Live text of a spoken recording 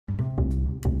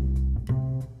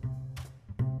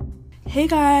Hey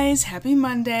guys, happy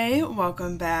Monday.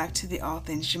 Welcome back to the All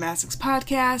Things Gymnastics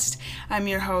podcast. I'm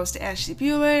your host, Ashley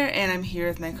Bueller, and I'm here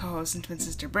with my co-host and twin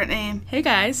sister, Brittany. Hey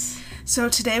guys. So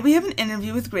today we have an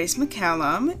interview with Grace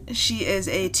McCallum. She is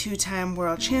a 2-time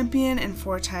world champion and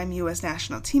 4-time U.S.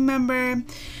 national team member.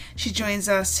 She joins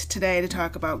us today to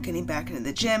talk about getting back into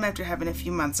the gym after having a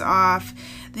few months off,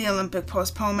 the Olympic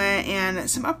postponement, and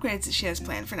some upgrades that she has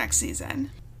planned for next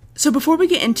season. So before we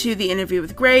get into the interview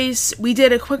with Grace, we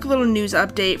did a quick little news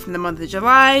update from the month of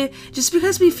July, just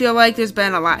because we feel like there's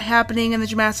been a lot happening in the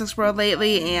gymnastics world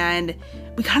lately, and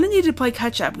we kind of need to play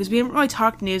catch up because we haven't really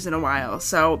talked news in a while.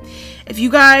 So if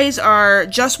you guys are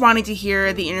just wanting to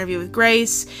hear the interview with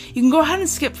Grace, you can go ahead and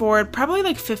skip forward probably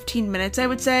like 15 minutes, I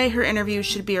would say. Her interview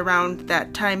should be around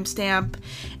that timestamp.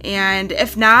 And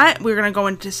if not, we're going to go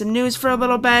into some news for a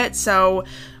little bit. So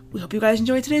we hope you guys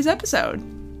enjoy today's episode.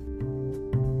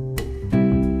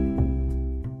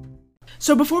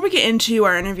 So before we get into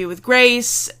our interview with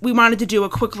Grace, we wanted to do a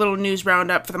quick little news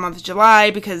roundup for the month of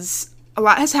July because a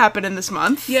lot has happened in this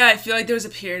month. Yeah, I feel like there was a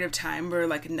period of time where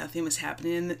like nothing was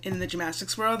happening in the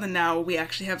gymnastics world, and now we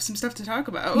actually have some stuff to talk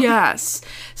about. Yes.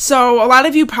 So a lot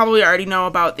of you probably already know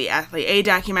about the Athlete A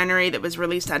documentary that was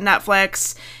released on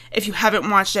Netflix. If you haven't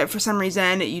watched it for some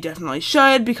reason, you definitely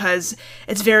should because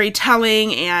it's very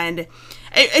telling and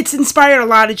it's inspired a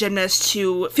lot of gymnasts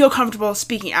to feel comfortable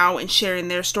speaking out and sharing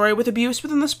their story with abuse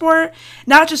within the sport,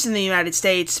 not just in the United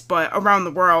States, but around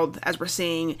the world, as we're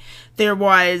seeing. There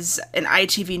was an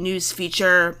ITV News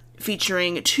feature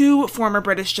featuring 2 former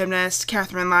British gymnasts,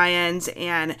 Katherine Lyons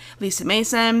and Lisa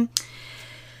Mason.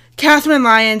 Katherine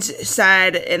Lyons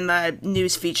said in the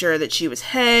news feature that she was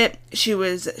hit, she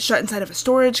was shut inside of a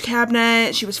storage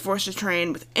cabinet, she was forced to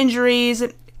train with injuries,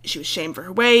 she was shamed for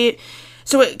her weight.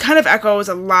 So it kind of echoes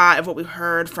a lot of what we've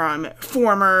heard from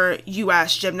former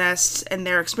U.S. gymnasts and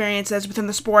their experiences within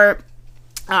the sport.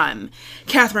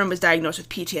 Katherine was diagnosed with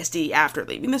PTSD after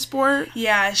leaving the sport.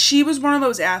 Yeah, she was one of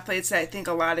those athletes that I think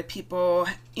a lot of people,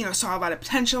 saw a lot of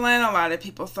potential in. A lot of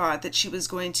people thought that she was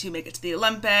going to make it to the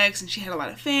Olympics, and she had a lot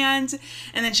of fans.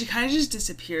 And then she kind of just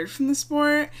disappeared from the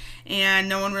sport, and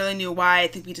no one really knew why. I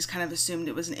think we just kind of assumed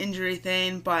it was an injury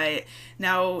thing, but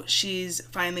now she's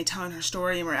finally telling her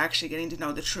story, and we're actually getting to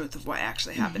know the truth of what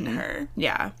actually happened to her.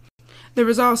 Yeah. There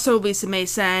was also Lisa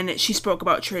Mason. She spoke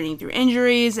about training through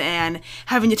injuries and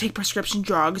having to take prescription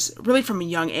drugs really from a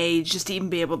young age just to even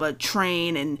be able to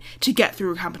train and to get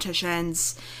through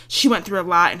competitions. She went through a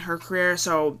lot in her career,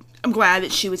 so I'm glad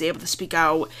that she was able to speak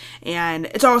out, and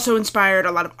it's also inspired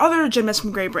a lot of other gymnasts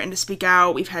from Great Britain to speak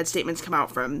out. We've had statements come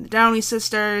out from the Downey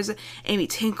sisters, Amy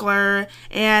Tinkler,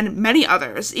 and many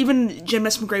others, even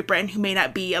gymnasts from Great Britain who may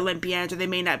not be Olympians or they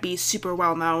may not be super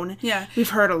well known. Yeah.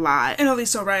 We've heard a lot. And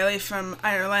Elise O'Reilly from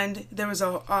Ireland, there was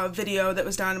a video that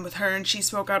was done with her, and she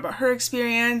spoke out about her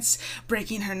experience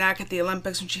breaking her neck at the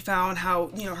Olympics when she fell and how,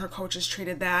 her coaches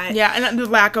treated that. Yeah, and the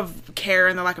lack of care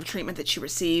and the lack of treatment that she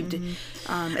received.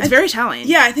 Mm-hmm. It's very telling.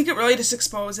 Yeah, I think it really just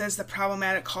exposes the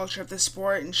problematic culture of the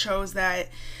sport and shows that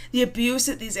the abuse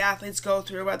that these athletes go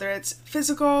through, whether it's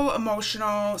physical,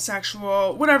 emotional,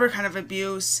 sexual, whatever kind of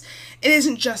abuse, it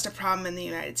isn't just a problem in the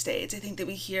United States. I think that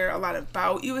we hear a lot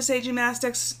about USA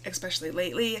Gymnastics, especially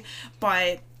lately,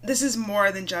 but this is more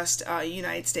than just a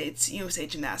United States USA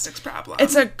Gymnastics problem.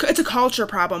 It's a culture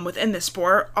problem within the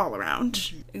sport all around.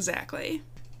 Mm-hmm. Exactly.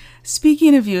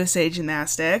 Speaking of USA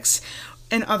Gymnastics,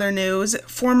 in other news,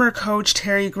 former coach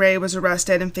Terry Gray was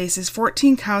arrested and faces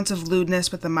 14 counts of lewdness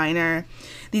with a minor.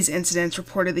 These incidents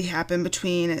reportedly happened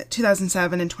between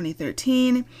 2007 and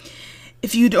 2013.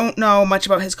 If you don't know much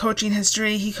about his coaching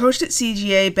history, he coached at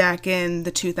CGA back in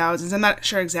the 2000s. I'm not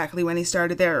sure exactly when he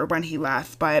started there or when he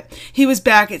left, but he was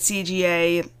back at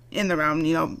CGA in around,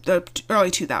 the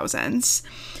early 2000s.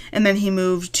 And then he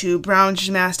moved to Brown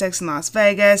Gymnastics in Las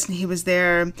Vegas, and he was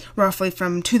there roughly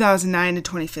from 2009 to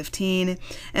 2015.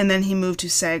 And then he moved to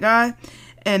Sega,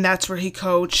 and that's where he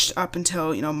coached up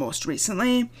until, most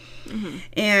recently. Mm-hmm.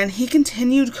 And he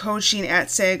continued coaching at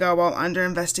Sega while under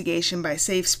investigation by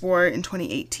Safe Sport in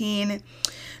 2018.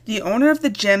 The owner of the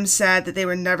gym said that they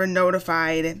were never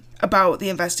notified about the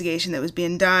investigation that was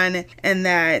being done and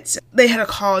that they had to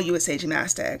call USA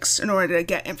Gymnastics in order to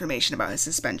get information about his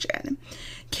suspension.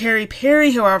 Carrie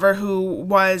Perry, however, who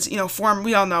was,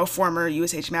 we all know, former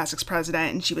USA Gymnastics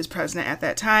president, and she was president at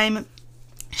that time,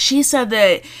 she said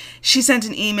that she sent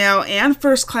an email and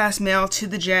first-class mail to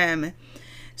the gym.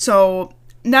 So,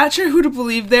 not sure who to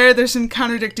believe there. There's some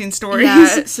contradicting stories.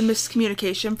 Yeah, some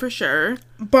miscommunication for sure.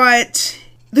 But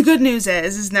the good news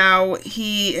is now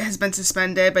he has been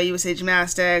suspended by USA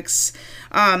Gymnastics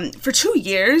for 2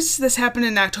 years. This happened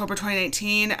in October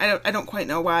 2019. I don't quite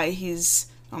know why he's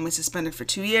only suspended for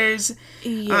 2 years.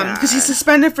 Yeah. Because he's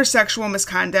suspended for sexual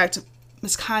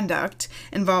misconduct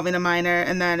involving a minor,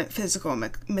 and then physical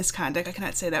misconduct. I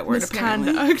cannot say that word,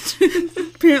 Misconduct.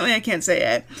 apparently. Apparently I can't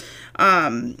say it.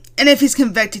 And if he's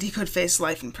convicted, he could face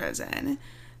life in prison.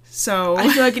 So I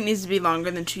feel like it needs to be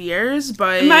longer than 2 years,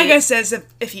 but my guess is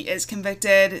if he is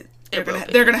convicted, they're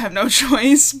gonna have no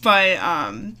choice. But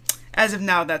as of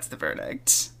now, that's the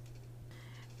verdict.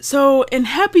 So, in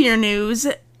happier news,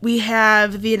 we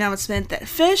have the announcement that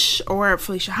Fish, or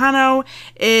Felicia Hano,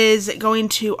 is going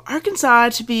to Arkansas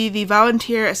to be the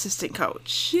volunteer assistant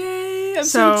coach. Yay! I'm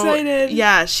so excited.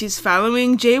 Yeah, she's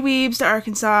following Jay Weebs to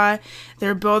Arkansas.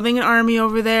 They're building an army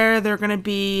over there. They're going to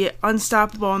be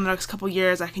unstoppable in the next couple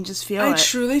years. I can just feel it. I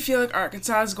truly feel like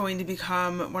Arkansas is going to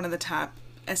become one of the top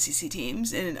SEC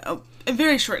teams in a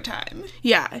very short time.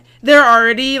 Yeah, they're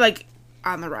already, like,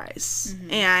 on the rise.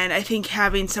 Mm-hmm. And I think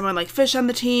having someone like Fish on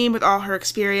the team with all her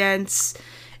experience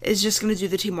is just going to do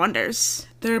the team wonders.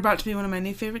 They're about to be one of my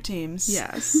new favorite teams.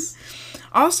 Yes.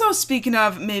 Also, speaking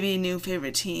of maybe new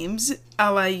favorite teams,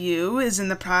 LIU is in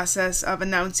the process of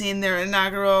announcing their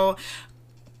inaugural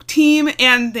team,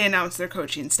 and they announced their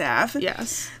coaching staff.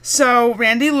 Yes. So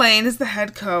Randy Lane is the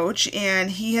head coach,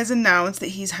 and he has announced that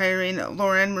he's hiring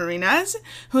Lauren Marinas,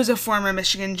 who is a former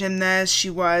Michigan gymnast. She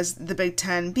was the Big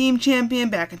Ten beam champion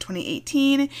back in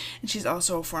 2018, and she's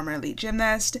also a former elite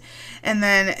gymnast. And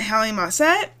then Hallie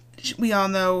Mossett, we all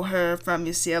know her from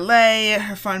UCLA,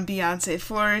 her fun Beyonce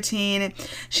floor routine.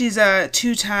 She's a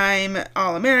 2-time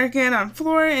All-American on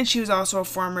floor, and she was also a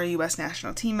former U.S.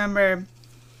 national team member.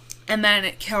 And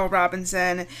then Kel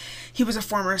Robinson, he was a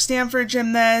former Stanford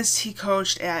gymnast. He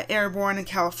coached at Airborne in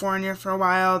California for a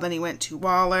while. Then he went to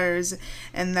Wallers.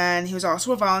 And then he was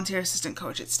also a volunteer assistant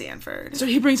coach at Stanford. So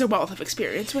he brings a wealth of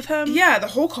experience with him? Yeah, the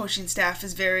whole coaching staff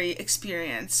is very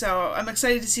experienced. So I'm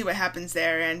excited to see what happens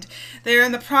there. And they're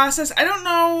in the process. I don't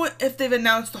know if they've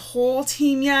announced the whole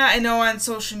team yet. I know on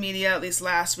social media, at least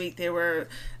last week, they were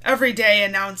every day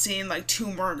announcing like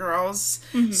 2 more girls.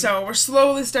 Mm-hmm. So we're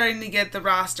slowly starting to get the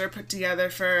roster put together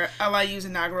for LIU's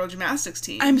inaugural gymnastics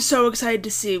team. I'm so excited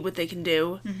to see what they can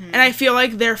do. Mm-hmm. And I feel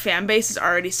like their fan base is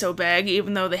already so big,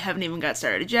 even though they haven't even got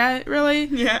started yet, really.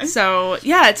 Yeah. So,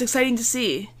 yeah, it's exciting to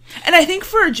see. And I think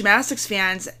for gymnastics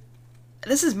fans,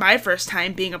 this is my first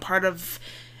time being a part of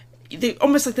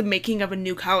almost like the making of a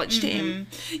new college team.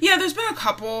 Yeah, there's been a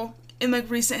couple in like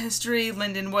recent history.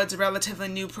 Lindenwood's a relatively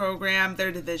new program.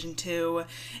 They're Division II.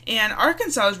 And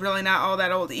Arkansas is really not all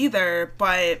that old either,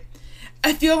 but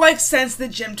I feel like since the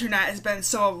Gymternet has been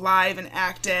so alive and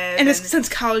active. And it's since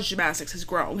college gymnastics has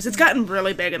grown, because it's gotten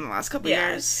really big in the last couple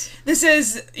years. This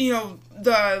is,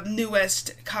 the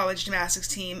newest college gymnastics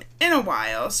team in a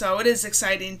while, so it is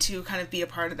exciting to kind of be a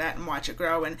part of that and watch it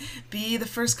grow and be the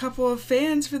first couple of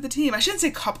fans for the team. I shouldn't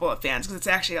say couple of fans, because it's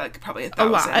actually like probably 1,000.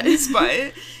 A lot.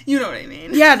 But you know what I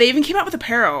mean. Yeah, they even came out with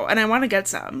apparel, and I want to get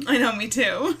some. I know, me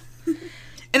too.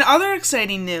 In other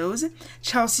exciting news,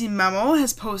 Chelsea Memel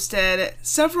has posted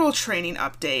several training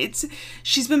updates.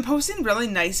 She's been posting really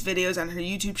nice videos on her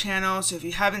YouTube channel, so if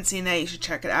you haven't seen that, you should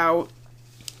check it out.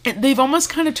 And they've almost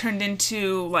kind of turned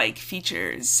into, like,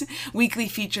 weekly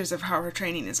features of how her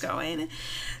training is going.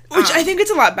 Which I think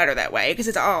it's a lot better that way, because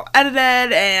it's all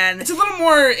edited, and it's a little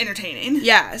more entertaining.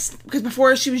 Yes, because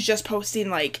before she was just posting,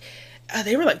 like,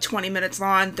 they were like 20 minutes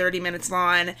long, 30 minutes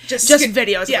long, just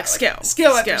videos of like skill.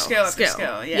 Skill after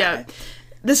skill, yeah.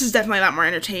 This is definitely a lot more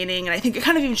entertaining, and I think it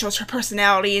kind of even shows her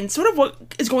personality and sort of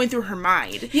what is going through her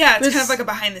mind. Yeah, it's kind of like a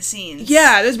behind the scenes.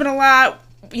 Yeah, there's been a lot,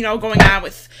 going on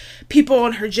with people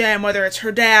in her gym, whether it's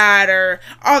her dad or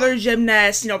other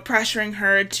gymnasts, pressuring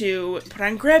her to put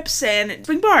on grips and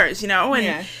swing bars,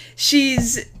 and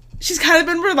she's kind of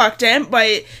been reluctant,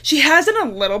 but she has done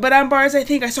a little bit on bars, I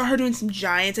think. I saw her doing some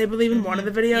giants, I believe, in one of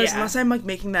the videos, unless I'm,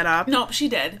 making that up. Nope, she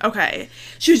did. Okay.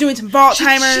 She was doing some vault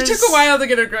timers. She took a while to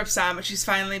get her grips on, but she's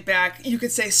finally back, you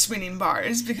could say, swinging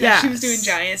bars, because she was doing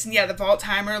giants, and the vault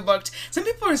timer some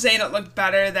people are saying it looked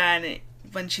better than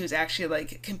when she was actually,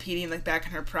 competing, back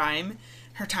in her prime.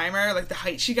 Her timer, the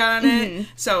height she got on it.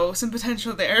 So some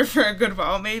potential there for a good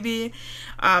vault, maybe.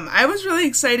 I was really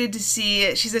excited to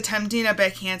see she's attempting a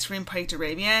back handspring piked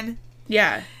Arabian.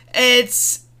 Yeah.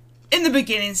 It's in the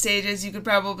beginning stages, you could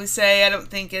probably say. I don't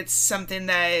think it's something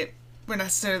that we're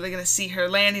necessarily going to see her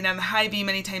landing on the high beam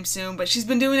anytime soon, but she's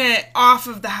been doing it off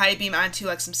of the high beam onto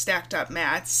some stacked up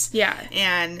mats. Yeah.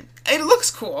 And it looks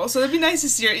cool, so it'd be nice to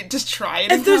see her just try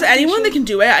it. If there's anyone that can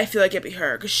do it, I feel like it'd be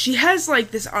her, because she has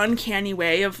this uncanny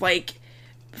way of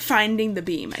finding the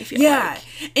beam, I feel like.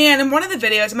 Yeah. And in one of the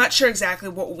videos, I'm not sure exactly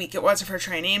what week it was of her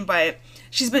training, but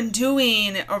she's been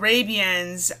doing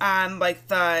Arabians on, like,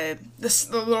 the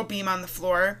little beam on the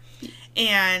floor,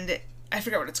 and I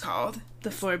forget what it's called.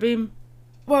 The floor beam?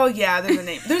 Well, yeah, there's a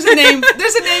name. There's a name for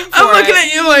it. I'm looking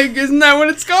at you like, isn't that what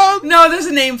it's called? No, there's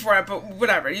a name for it, but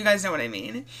whatever. You guys know what I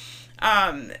mean.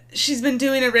 She's been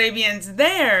doing Arabians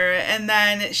there, and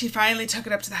then she finally took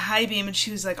it up to the high beam, and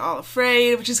she was, like, all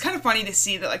afraid, which is kind of funny to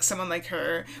see that, like, someone like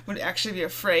her would actually be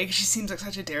afraid, because she seems like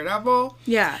such a daredevil.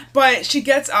 Yeah. But she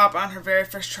gets up on her very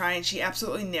first try, and she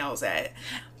absolutely nails it.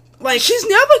 Like, she's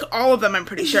nailed, like, all of them, I'm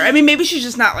pretty sure. I mean, maybe she's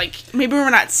just not, like, maybe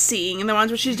we're not seeing the ones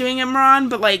where she's doing Imran,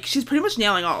 but, like, she's pretty much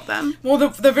nailing all of them. Well,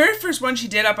 the very first one she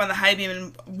did up on the high beam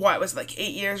in, what, was it, like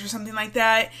 8 years or something like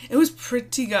that? It was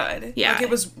pretty good. Yeah. Like,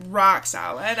 it was rock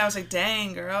solid. I was like,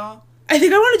 dang, girl. I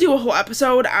think I want to do a whole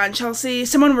episode on Chelsea.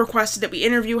 Someone requested that we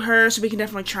interview her, so we can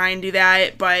definitely try and do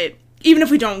that, but even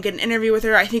if we don't get an interview with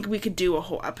her, I think we could do a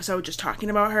whole episode just talking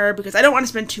about her, because I don't want to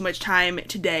spend too much time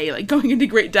today, like, going into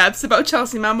great depths about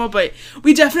Chelsea Memel, but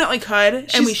we definitely could,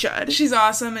 and we should. She's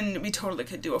awesome, and we totally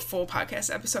could do a full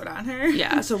podcast episode on her.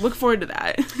 Yeah, so look forward to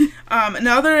that.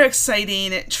 Another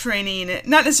exciting training,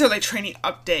 not necessarily training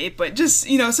update, but just,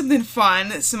 you know, something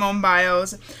fun. Simone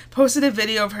Biles posted a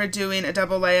video of her doing a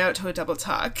double layout to a double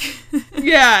tuck.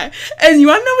 Yeah, and you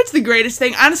want to know what's the greatest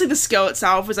thing? Honestly, the skill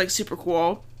itself was, like, super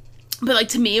cool. But, like,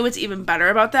 to me, what's even better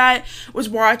about that was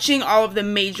watching all of the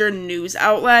major news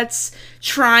outlets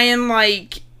try and,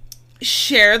 like,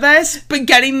 share this, but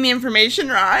getting the information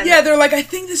wrong. Yeah, they're like, I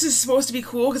think this is supposed to be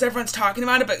cool because everyone's talking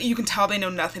about it, but you can tell they know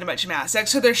nothing about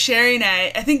gymnastics. So they're sharing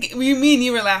it. I think me and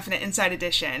you were laughing at Inside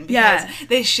Edition because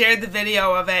they shared the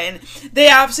video of it, and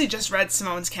they obviously just read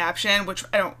Simone's caption, which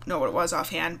I don't know what it was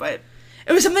offhand, but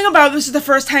it was something about this is the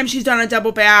first time she's done a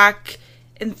double back.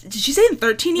 Did she say in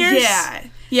 13 years? Yeah.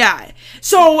 Yeah.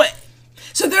 So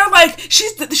they're like,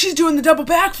 she's doing the double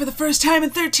back for the first time in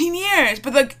 13 years.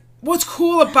 But, like, what's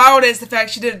cool about it is the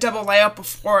fact she did a double layout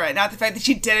before it, not the fact that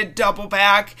she did a double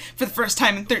back for the first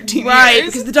time in 13 years. Right,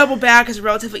 because the double back is a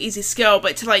relatively easy skill,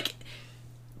 but to, like,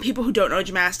 people who don't know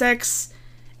gymnastics,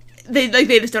 they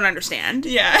just don't understand.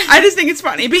 Yeah. I just think it's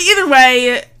funny. But either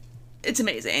way, it's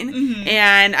amazing. Mm-hmm.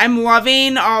 And I'm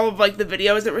loving all of, like, the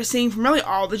videos that we're seeing from really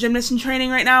all the gymnasts in training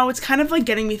right now. It's kind of, like,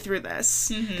 getting me through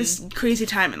this crazy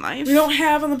time in life. We don't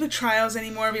have Olympic trials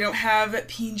anymore. We don't have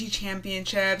P&G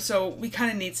championships, so we kind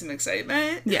of need some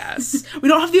excitement. Yes. We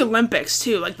don't have the Olympics,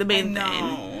 too, like, the main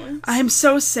thing. I'm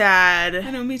so sad. I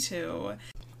know, me too.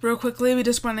 Real quickly, we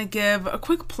just want to give a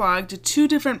quick plug to 2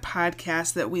 different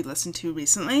podcasts that we listened to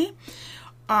recently.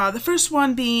 The first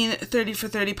one being 30 for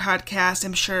 30 podcast.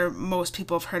 I'm sure most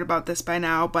people have heard about this by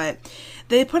now, but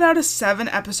they put out a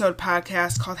 7-episode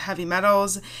podcast called Heavy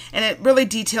Metals, and it really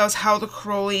details how the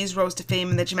Karolyis rose to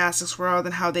fame in the gymnastics world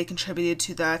and how they contributed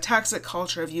to the toxic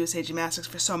culture of USA Gymnastics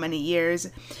for so many years.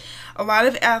 A lot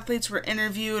of athletes were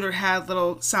interviewed or had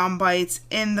little sound bites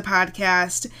in the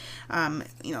podcast.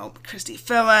 Christy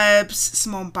Phillips,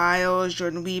 Simone Biles,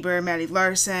 Jordan Weber, Maddie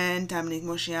Larson, Dominique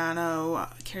Moceanu,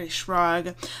 Carrie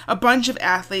Schrug, a bunch of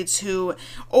athletes who,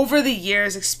 over the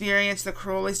years, experienced the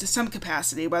Karolyis to some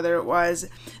capacity, whether it was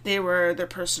they were their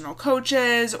personal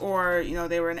coaches or,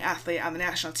 they were an athlete on the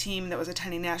national team that was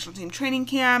attending national team training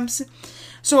camps.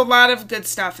 So a lot of good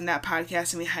stuff in that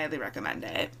podcast, and we highly recommend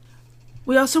it.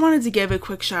 We also wanted to give a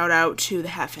quick shout out to the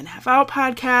Half In Half Out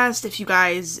podcast. If you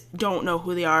guys don't know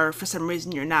who they are, or for some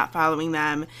reason you're not following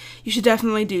them, you should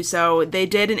definitely do so. They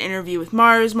did an interview with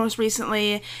Mars most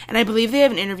recently, and I believe they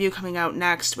have an interview coming out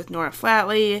next with Nora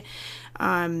Flatley.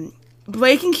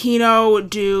 Blake and Kino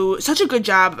do such a good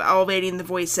job of elevating the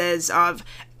voices of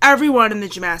everyone in the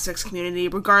gymnastics community,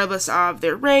 regardless of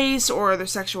their race or their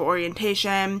sexual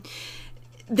orientation.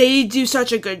 They do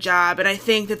such a good job, and I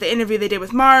think that the interview they did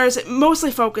with Mars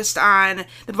mostly focused on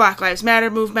the Black Lives Matter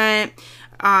movement.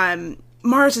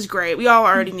 Mars is great. We all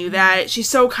already knew that. She's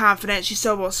so confident. She's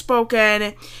so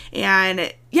well-spoken.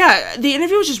 And, yeah, the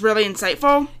interview was just really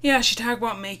insightful. Yeah, she talked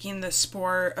about making the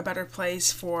sport a better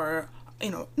place for,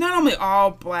 not only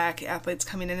all Black athletes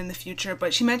coming in the future,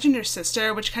 but she mentioned her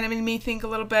sister, which kind of made me think a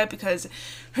little bit because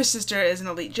her sister is an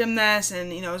elite gymnast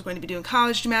and, is going to be doing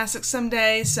college gymnastics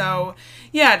someday. So,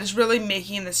 yeah, just really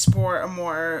making the sport a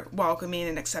more welcoming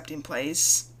and accepting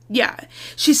place. Yeah.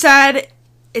 She said,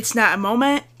 it's not a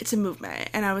moment, it's a movement.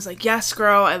 And I was like, yes,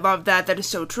 girl, I love that. That is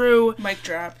so true. Mic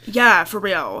drop. Yeah, for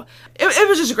real. It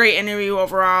was just a great interview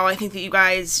overall. I think that you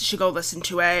guys should go listen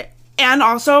to it. And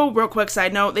also, real quick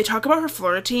side note, they talk about her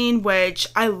floor routine, which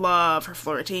I love her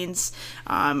floor routines.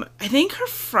 I think her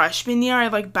freshman year I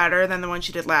like better than the one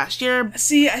she did last year.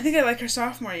 See, I think I like her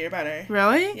sophomore year better.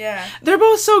 Really? Yeah. They're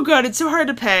both so good. It's so hard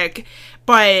to pick.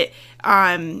 But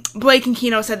Blake and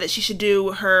Keno said that she should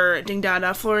do her Ding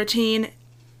Dada floor routine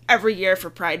every year for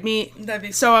Pride Meet.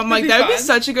 So I'm like, that'd be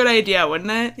such a good idea,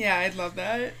 wouldn't it? Yeah, I'd love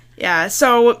that. Yeah,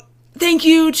 so thank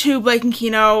you to Blake and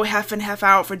Keno, Half and Half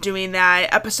Out, for doing that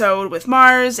episode with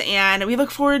Mars, and we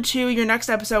look forward to your next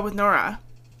episode with Nora.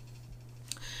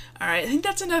 All right, I think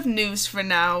that's enough news for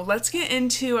now. Let's get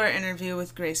into our interview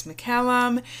with Grace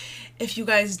McCallum. If you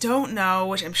guys don't know,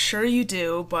 which I'm sure you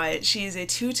do, but she's a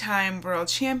 2-time world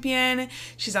champion.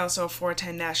 She's also a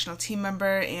 4-time national team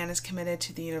member and is committed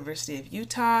to the University of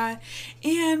Utah.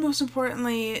 And most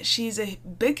importantly, she's a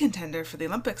big contender for the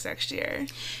Olympics next year.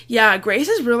 Yeah, Grace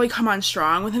has really come on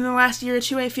strong within the last year or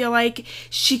two, I feel like.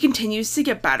 She continues to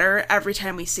get better every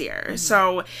time we see her. Mm-hmm.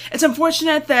 So it's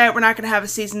unfortunate that we're not going to have a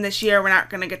season this year. We're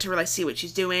not going to get to really see what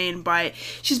she's doing, but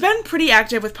she's been pretty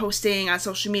active with posting on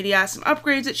social media some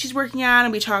upgrades that she's working on,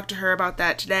 and we talked to her about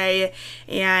that today.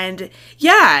 And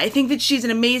yeah, I think that she's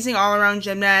an amazing all-around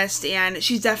gymnast, and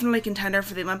she's definitely a contender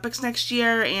for the Olympics next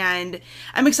year, and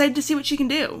I'm excited to see what she can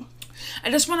do. I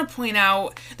just want to point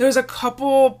out, there was a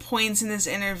couple points in this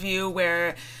interview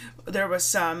where there was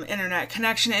some internet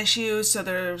connection issues, so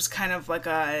there was kind of like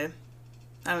a,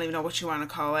 I don't even know what you want to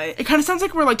call it. It kind of sounds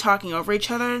like we're like talking over each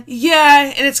other.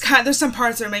 Yeah, and it's there's some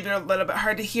parts that are maybe a little bit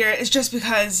hard to hear. It's just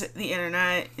because the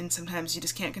internet, and sometimes you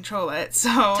just can't control it.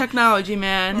 So technology,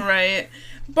 man. Right.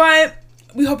 But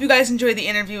we hope you guys enjoyed the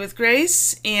interview with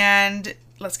Grace, and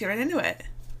let's get right into it.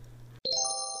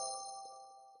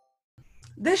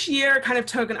 This year kind of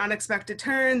took an unexpected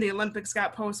turn. The Olympics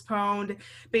got postponed.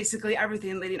 Basically,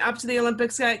 everything leading up to the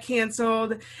Olympics got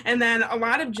canceled. And then a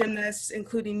lot of gymnasts,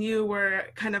 including you, were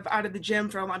kind of out of the gym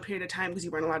for a long period of time because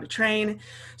you weren't allowed to train.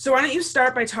 So why don't you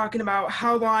start by talking about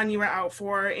how long you were out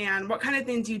for and what kind of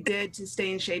things you did to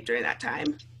stay in shape during that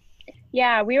time?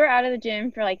 Yeah, we were out of the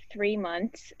gym for like 3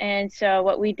 months. And so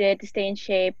what we did to stay in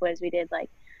shape was we did like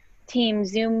team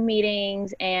Zoom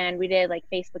meetings, and we did like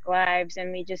Facebook Lives,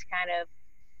 and we just kind of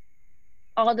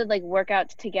all did like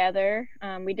workouts together.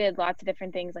 We did lots of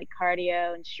different things like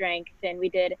cardio and strength, and we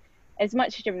did as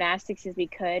much gymnastics as we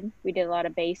could. We did a lot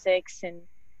of basics and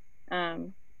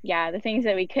the things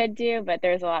that we could do, but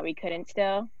there's a lot we couldn't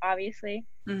still, obviously.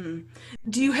 Mm-hmm.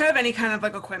 Do you have any kind of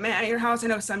like equipment at your house? I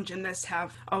know some gymnasts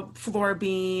have a floor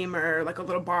beam or like a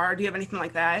little bar. Do you have anything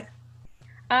like that?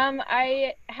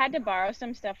 I had to borrow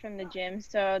some stuff from the gym,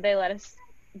 so they let us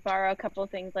borrow a couple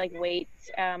things like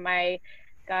weights. I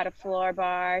got a floor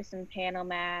bar, some panel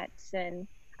mats, and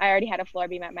I already had a floor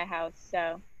beam at my house,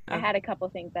 so I had a couple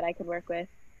things that I could work with.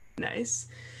 Nice.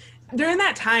 During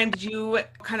that time, did you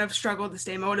kind of struggle to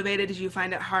stay motivated? Did you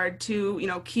find it hard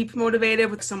to, keep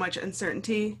motivated with so much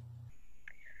uncertainty?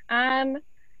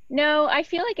 No, I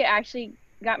feel like it actually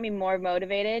got me more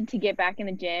motivated to get back in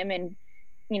the gym and,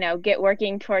 get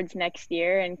working towards next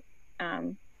year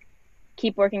and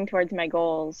keep working towards my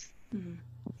goals. Mm-hmm.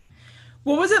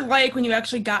 What was it like when you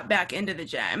actually got back into the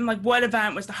gym? Like, what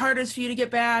event was the hardest for you to get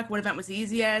back? What event was the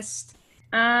easiest?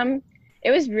 It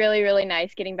was really, really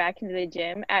nice getting back into the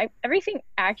gym. Everything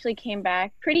actually came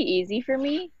back pretty easy for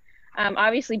me.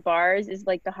 Obviously, bars is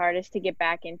like the hardest to get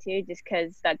back into just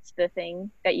because that's the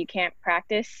thing that you can't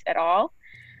practice at all.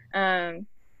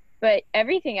 But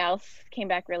everything else came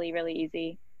back really, really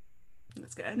easy.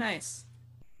 That's good. Nice.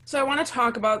 So I want to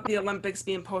talk about the Olympics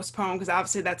being postponed because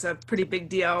obviously that's a pretty big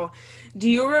deal. Do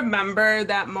you remember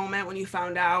that moment when you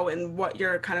found out and what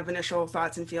your kind of initial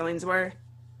thoughts and feelings were?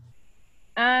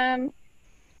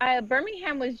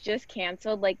 Birmingham was just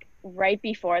canceled like right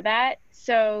before that.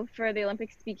 So for the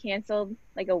Olympics to be canceled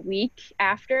like a week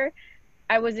after,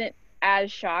 I wasn't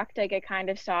as shocked. Like I kind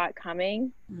of saw it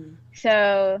coming. Mm-hmm.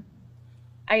 So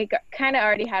I kind of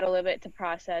already had a little bit to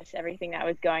process everything that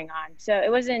was going on. So it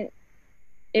wasn't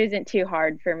too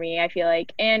hard for me, I feel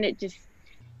like. And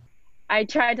I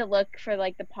tried to look for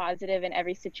like the positive in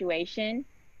every situation.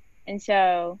 And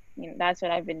so, that's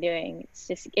what I've been doing.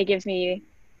 It gives me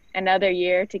another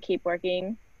year to keep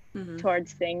working mm-hmm.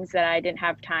 towards things that I didn't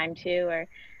have time to,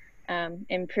 or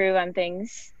improve on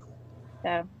things.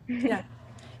 So, yeah.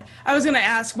 I was going to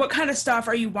ask, what kind of stuff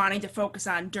are you wanting to focus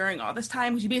on during all this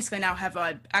time? Because you basically now have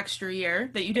an extra year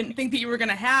that you didn't think that you were going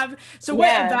to have. So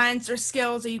what events or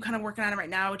skills are you kind of working on right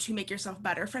now to make yourself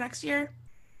better for next year?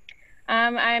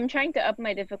 I'm trying to up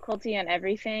my difficulty on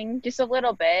everything just a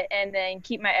little bit, and then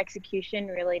keep my execution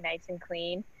really nice and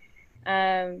clean.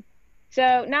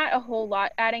 So not a whole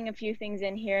lot, adding a few things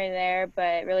in here and there,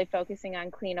 but really focusing on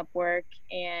cleanup work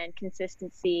and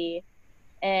consistency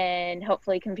and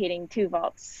hopefully competing 2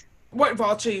 vaults. What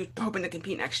vaults are you hoping to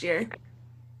compete next year?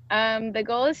 The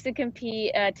goal is to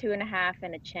compete a 2.5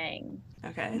 and a Chang.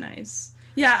 Okay. Nice.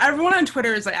 Yeah, everyone on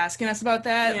Twitter is like asking us about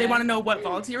that. They Yeah. want to know what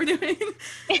vaults you were doing.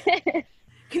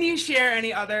 Can you share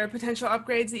any other potential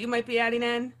upgrades that you might be adding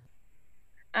in?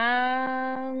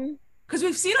 Um, Because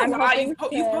we've seen a I'm lot. hoping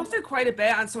You've to, posted quite a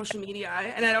bit on social media,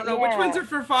 and I don't know which ones yeah. are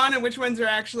for fun and which ones are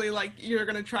actually like you're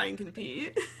gonna try and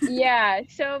compete. Yeah,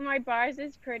 so my bars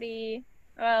is pretty,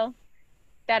 well,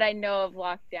 that I know of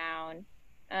locked down.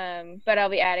 But I'll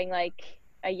be adding like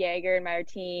a Jaeger in my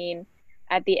routine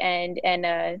at the end and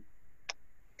a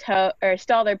toe or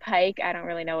Stalder Pike. I don't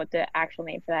really know what the actual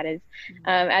name for that is.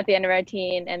 At the end of our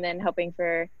routine, and then hoping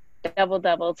for double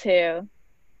double too.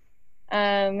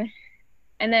 Um,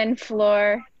 and then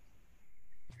floor,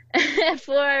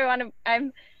 floor.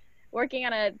 I'm working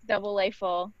on a double lay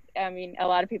full. I mean, a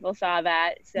lot of people saw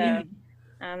that, so Yeah.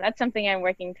 that's something I'm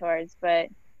working towards, but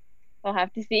we'll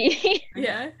have to see.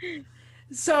 Yeah.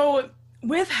 So,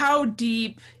 with how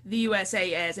deep the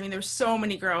USA is, I mean, there's so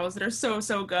many girls that are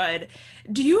so good.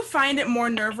 Do you find it more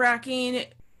nerve-wracking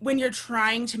when you're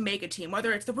trying to make a team,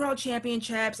 whether it's the World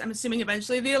Championships, I'm assuming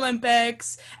eventually the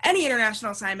Olympics, any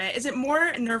international assignment? Is it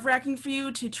more nerve-wracking for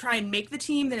you to try and make the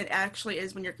team than it actually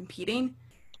is when you're competing?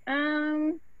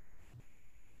 Um,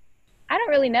 I don't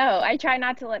really know. I try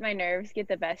not to let my nerves get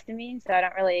the best of me, so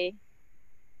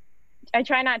I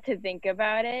try not to think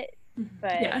about it,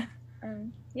 but Yeah.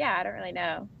 yeah, I don't really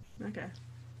know. Okay.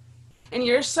 And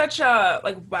you're such a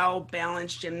like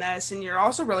well-balanced gymnast, and you're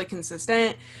also really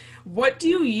consistent. What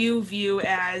do you view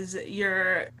as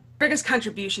your biggest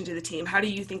contribution to the team? How do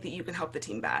you think that you can help the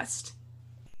team best?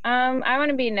 I want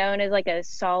to be known as like a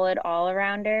solid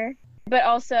all-arounder, but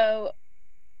also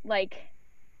like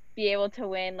be able to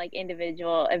win like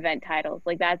individual event titles.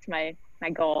 Like that's my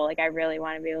goal. Like I really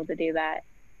want to be able to do that.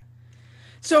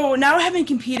 So now having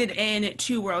competed in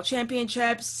 2 world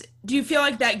championships, do you feel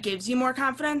like that gives you more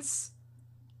confidence?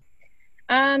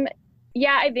 Um,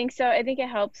 yeah, I think so. I think it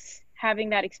helps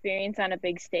having that experience on a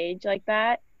big stage like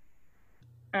that.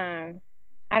 Um,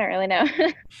 I don't really know.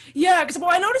 Yeah, because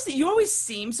well, I noticed that you always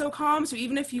seem so calm. So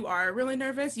even if you are really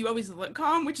nervous, you always look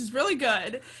calm, which is really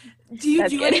good. Do you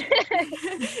That's do good.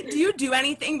 any, do you do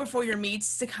anything before your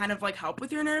meets to kind of like help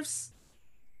with your nerves?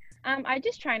 I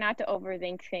just try not to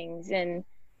overthink things and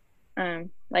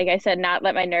like I said, not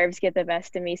let my nerves get the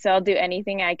best of me. So I'll do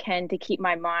anything I can to keep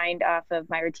my mind off of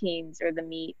my routines or the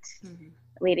meet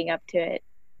leading up to it.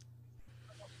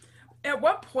 At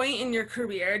what point in your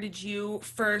career did you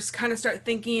first kind of start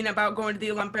thinking about going to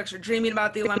the Olympics or dreaming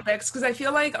about the Olympics? Because I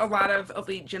feel like a lot of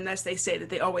elite gymnasts, they say that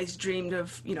they always dreamed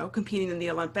of, competing in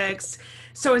the Olympics.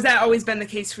 So has that always been the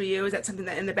case for you? Is that something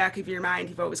that in the back of your mind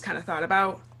you've always kind of thought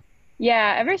about?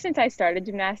 Yeah, ever since I started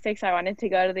gymnastics, I wanted to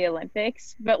go to the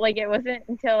Olympics, but like it wasn't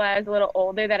until I was a little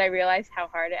older that I realized how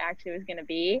hard it actually was going to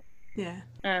be. Yeah.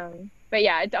 But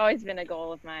yeah, it's always been a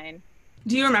goal of mine.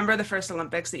 Do you remember the first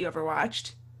Olympics that you ever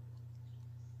watched?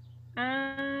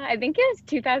 I think it was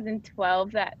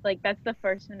 2012 that's the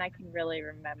first one I can really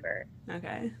remember.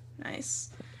 Okay, nice.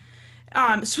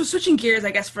 So switching gears, I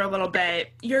guess, for a little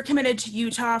bit, you're committed to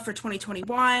Utah for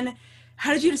 2021.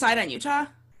 How did you decide on Utah?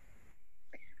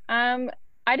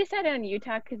 I decided on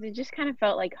Utah because it just kind of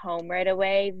felt like home right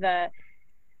away.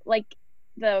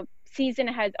 The season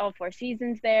has all 4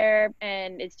 seasons there,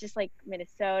 and it's just like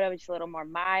Minnesota, which is a little more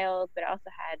mild, but it also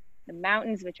had the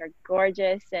mountains, which are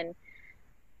gorgeous, and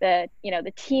the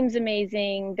team's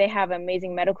amazing. They have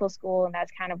amazing medical school, and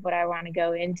that's kind of what I want to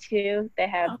go into. They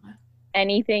have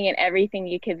anything and everything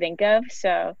you could think of,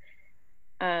 so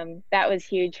that was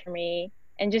huge for me.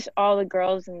 And just all the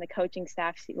girls and the coaching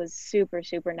staff was super,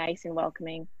 super nice and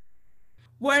welcoming.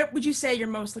 What would you say you're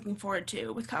most looking forward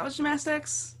to with college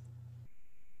gymnastics?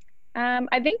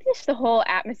 I think just the whole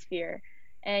atmosphere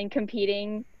and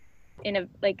competing in a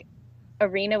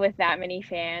arena with that many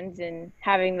fans and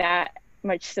having that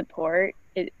much support.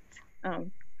 It's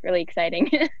really exciting.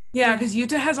 Yeah, because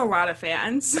Utah has a lot of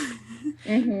fans.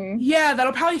 Mm-hmm. Yeah,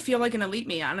 that'll probably feel like an elite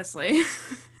meet, honestly.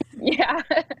 Yeah.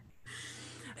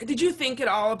 Did you think at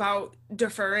all about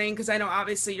deferring? Because I know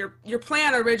obviously your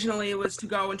plan originally was to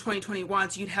go in 2021,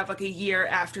 so you'd have like a year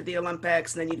after the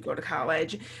Olympics, and then you'd go to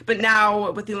college. But now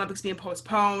with the Olympics being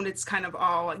postponed, it's kind of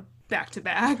all like back to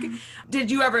back. Did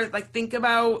you ever think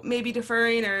about maybe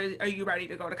deferring, or are you ready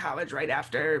to go to college right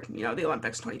after the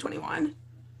Olympics 2021?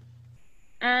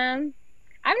 I'm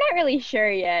not really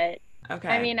sure yet. Okay.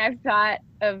 I mean, I've thought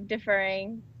of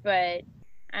deferring, but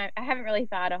I haven't really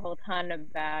thought a whole ton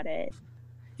about it.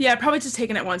 Yeah, probably just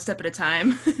taking it one step at a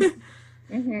time.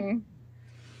 Hmm.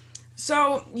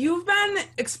 So, you've been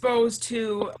exposed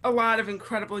to a lot of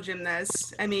incredible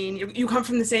gymnasts. I mean, you come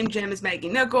from the same gym as Maggie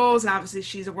Nichols, and obviously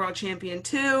she's a world champion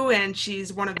too, and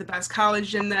she's one of the best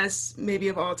college gymnasts, maybe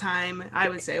of all time, I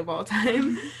would say of all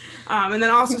time. And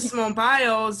then also Simone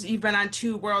Biles, you've been on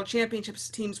 2 world championships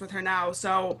teams with her now.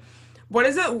 So, what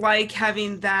is it like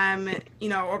having them,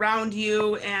 around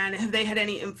you, and have they had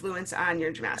any influence on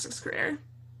your gymnastics career?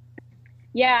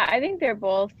 Yeah, I think they're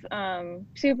both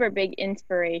super big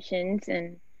inspirations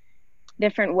in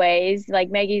different ways. Like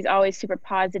Maggie's always super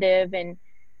positive, and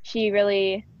she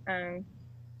really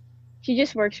she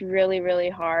just works really, really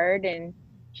hard, and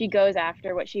she goes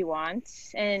after what she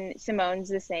wants. And Simone's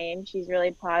the same. She's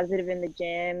really positive in the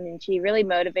gym, and she really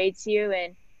motivates you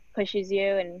and pushes you.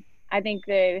 And I think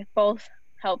they both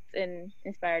helped and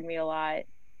inspired me a lot.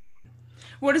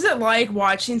 What is it like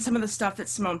watching some of the stuff that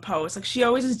Simone posts? Like she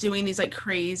always is doing these like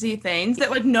crazy things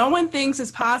that like no one thinks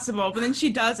is possible, but then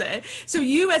she does it. So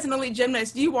you as an elite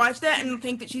gymnast, do you watch that and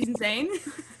think that she's insane?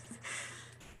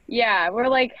 Yeah, we're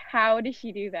like, how does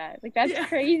she do that? Like that's Yeah.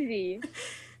 crazy.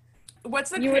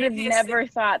 What's the You would have craziest never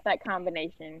thought that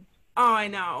combination. Oh, I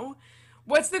know.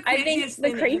 What's the I think craziest the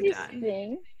thing that you've craziest done?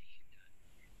 thing,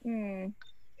 hmm,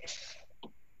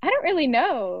 I don't really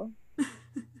know.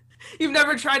 You've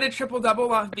never tried a triple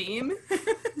double off beam?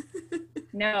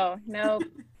 No, no,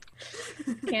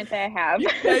 can't say I have.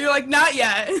 Yeah, you're like, not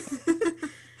yet.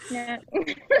 Yeah.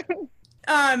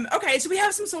 Okay, so we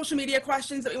have some social media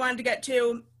questions that we wanted to get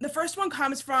to. The first one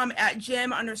comes from at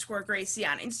Jim_Gracie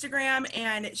on Instagram,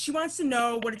 and she wants to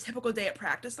know what a typical day at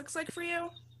practice looks like for you.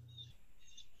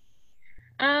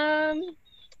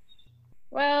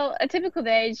 Well, a typical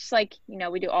day is just like,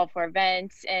 we do all 4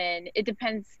 events and it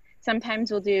depends. Sometimes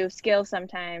we'll do skill,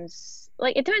 sometimes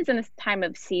like it depends on the time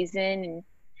of season and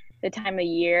the time of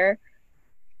year.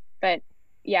 But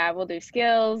yeah, we'll do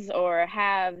skills or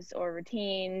halves or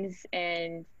routines,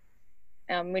 and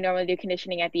we normally do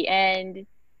conditioning at the end.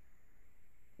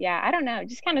 Yeah, I don't know,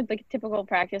 just kind of like typical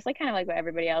practice, like kind of like what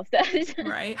everybody else does.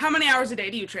 Right. How many hours a day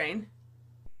do you train?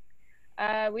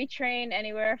 We train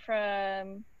anywhere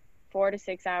from 4 to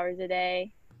 6 hours a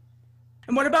day.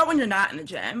 And what about when you're not in the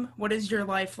gym? What is your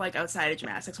life like outside of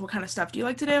gymnastics? What kind of stuff do you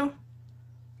like to do?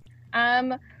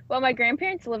 Well, my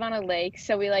grandparents live on a lake,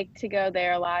 so we like to go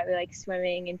there a lot. We like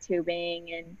swimming and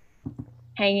tubing and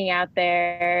hanging out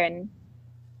there, and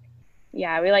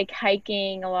yeah, we like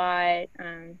hiking a lot.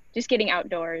 Just getting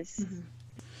outdoors.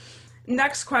 Mm-hmm.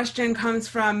 Next question comes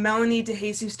from Melanie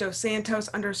DeJesus dos Santos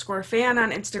 _fan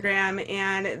on Instagram,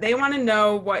 and they want to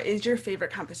know, what is your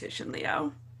favorite competition,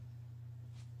 Leo?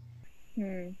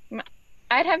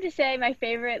 I'd have to say my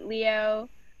favorite Leo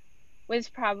was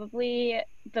probably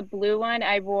the blue one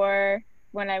I wore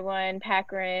when I won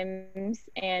Pac Rims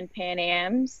and Pan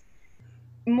Ams.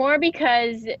 More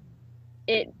because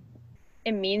it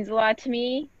means a lot to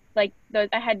me. Like those,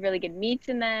 I had really good meets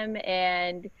in them,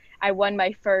 and I won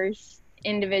my first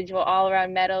individual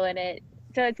all-around medal in it.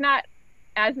 So it's not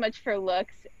as much for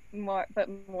looks, but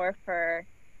more for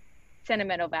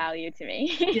sentimental value to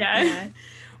me. Yeah.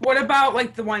 What about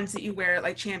like the ones that you wear at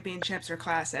like championships or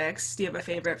classics? Do you have a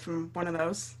favorite from one of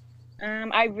those?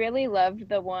 I really loved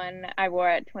the one I wore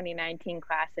at 2019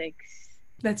 classics.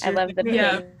 That's I love the pink.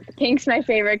 Yeah. Pink's my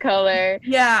favorite color.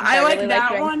 Yeah, So I like really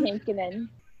that wearing one. pink and then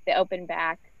the open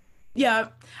back. Yeah,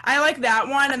 I like that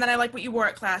one, and then I like what you wore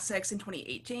at Classics in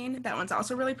 2018. That one's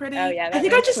also really pretty. Oh, yeah, I that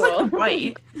think I one's just like cool. the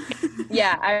white.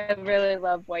 Yeah, I really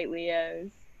love white Leos.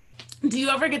 Do you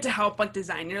ever get to help like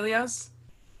design your Leos?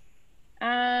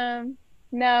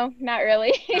 No, not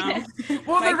really. No.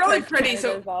 Well, My they're really coach pretty. kinda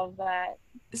So does all of that.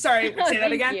 sorry, say that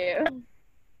Thank again. you.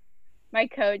 My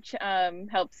coach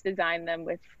helps design them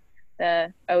with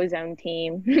the Ozone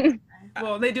team.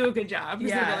 Well, they do a good job.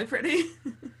 Yeah, they're really pretty.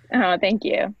 Oh, thank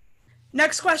you.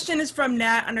 Next question is from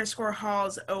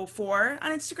Nat_Halls04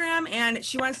 on Instagram, and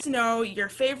she wants to know your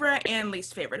favorite and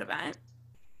least favorite event.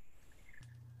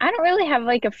 I don't really have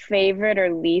like a favorite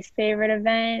or least favorite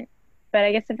event, but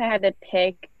I guess if I had to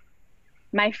pick,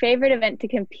 my favorite event to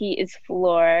compete is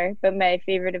floor, but my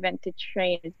favorite event to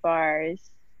train is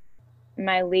bars.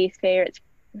 My least favorite's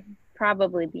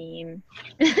probably beam.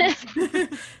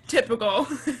 Typical.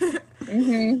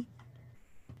 Hmm.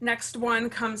 Next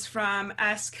one comes from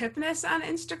S. Kipnis on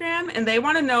Instagram, and they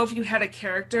want to know if you had a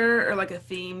character or like a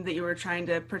theme that you were trying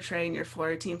to portray in your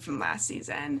floor team from last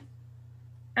season.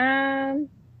 No,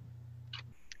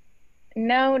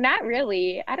 not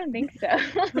really. I don't think so.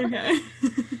 Okay.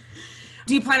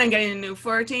 Do you plan on getting a new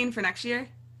floor routine for next year?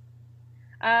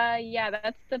 Yeah,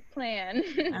 that's the plan.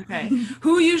 Okay.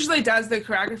 Who usually does the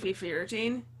choreography for your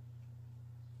routine?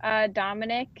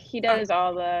 Dominic, he does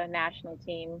all the national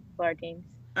team floor teams.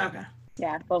 Okay.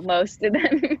 Yeah, well, most of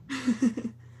them.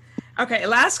 Okay,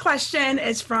 last question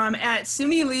is from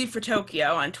 @SuniLee for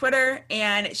Tokyo on Twitter,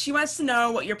 and she wants to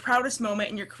know what your proudest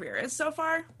moment in your career is so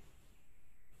far.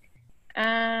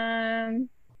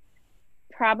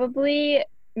 Probably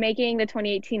making the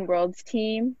 2018 Worlds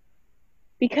team,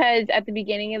 because at the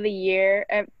beginning of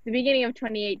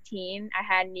 2018, I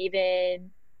hadn't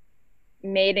even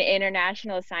made an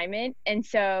international assignment, and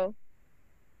so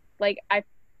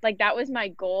that was my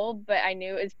goal, but I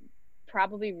knew it was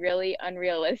probably really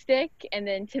unrealistic, and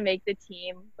then to make the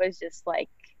team was just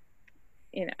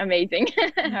amazing.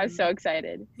 I was so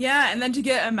excited. Yeah, and then to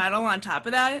get a medal on top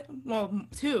of that, well,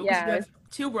 two. Yeah. You have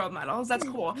 2 world medals. That's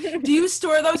cool. Do you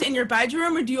store those in your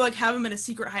bedroom, or do you have them in a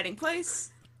secret hiding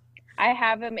place? I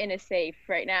have them in a safe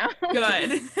right now.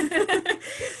 Good.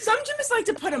 Some gyms like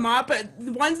to put them up, but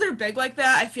the ones that are big like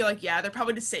that, I feel like, they're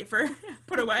probably just safer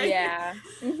put away. Yeah.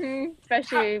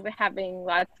 Especially with having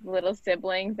lots of little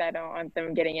siblings, I don't want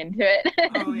them getting into it.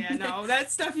 Oh, yeah, no.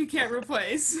 That's stuff you can't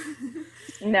replace.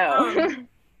 No.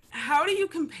 How do you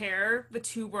compare the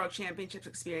 2 World Championships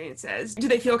experiences? Do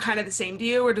they feel kind of the same to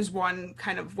you, or does one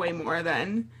kind of way more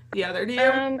than the other to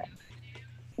you?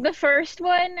 The first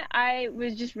one I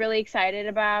was just really excited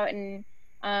about, and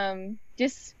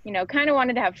just kind of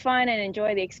wanted to have fun and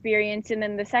enjoy the experience. And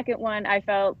then the second one I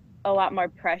felt a lot more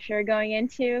pressure going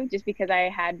into, just because I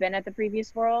had been at the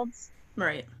previous Worlds.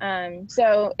 Right.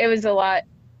 So it was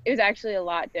actually a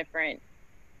lot different.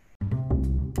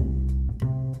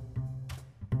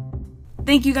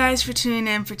 Thank you guys for tuning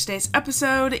in for today's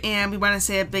episode, and we want to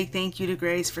say a big thank you to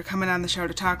Grace for coming on the show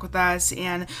to talk with us,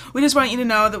 and we just want you to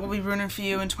know that we'll be rooting for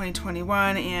you in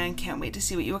 2021 and can't wait to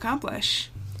see what you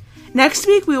accomplish. Next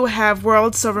week, we will have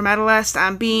world silver medalist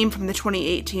on beam from the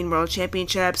 2018 World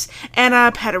Championships,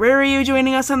 Anna Paderariu,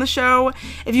 joining us on the show.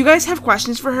 If you guys have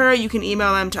questions for her, you can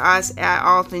email them to us at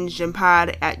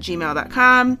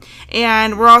allthingsgympod@gmail.com,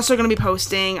 and we're also going to be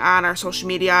posting on our social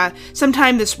media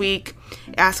sometime this week,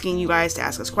 asking you guys to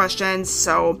ask us questions.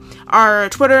 So our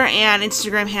Twitter and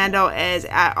Instagram handle is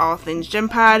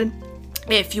 @allthingsgympod,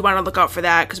 if you want to look out for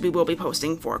that, because we will be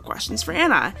posting 4 questions for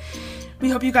Anna. We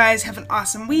hope you guys have an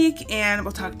awesome week, and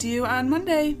we'll talk to you on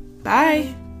Monday.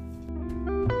 Bye!